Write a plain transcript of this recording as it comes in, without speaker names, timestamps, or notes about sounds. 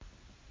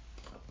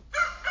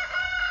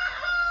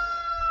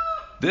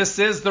This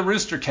is the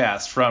Rooster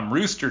Cast from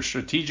Rooster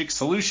Strategic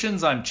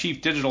Solutions. I'm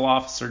Chief Digital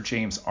Officer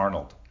James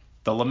Arnold.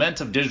 The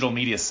lament of digital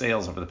media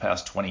sales over the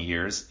past 20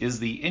 years is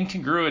the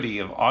incongruity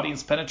of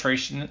audience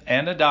penetration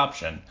and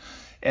adoption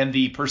and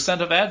the percent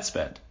of ad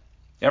spend.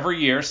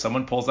 Every year,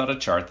 someone pulls out a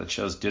chart that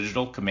shows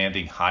digital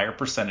commanding higher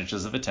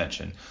percentages of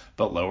attention,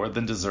 but lower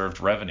than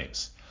deserved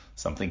revenues.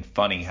 Something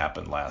funny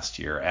happened last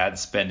year. Ad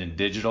spend in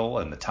digital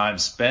and the time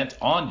spent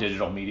on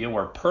digital media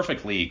were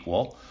perfectly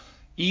equal.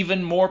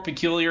 Even more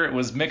peculiar, it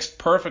was mixed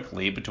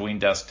perfectly between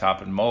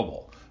desktop and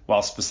mobile.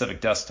 While specific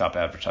desktop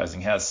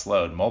advertising has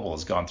slowed, mobile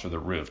has gone through the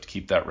roof to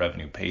keep that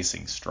revenue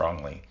pacing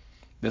strongly.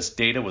 This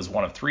data was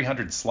one of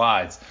 300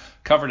 slides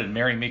covered in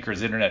Mary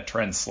Meeker's Internet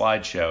Trends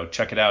slideshow.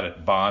 Check it out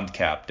at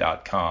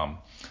bondcap.com.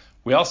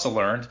 We also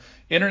learned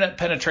internet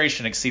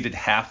penetration exceeded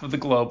half of the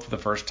globe for the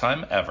first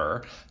time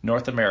ever.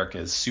 North America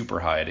is super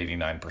high at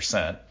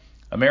 89%.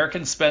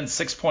 Americans spend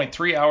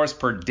 6.3 hours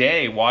per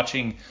day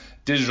watching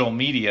digital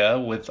media,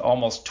 with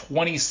almost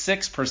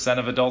 26%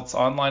 of adults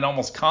online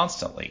almost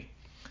constantly.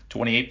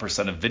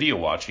 28% of video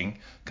watching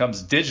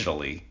comes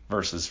digitally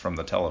versus from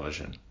the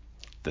television.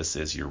 This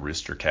is your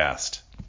Rooster Cast.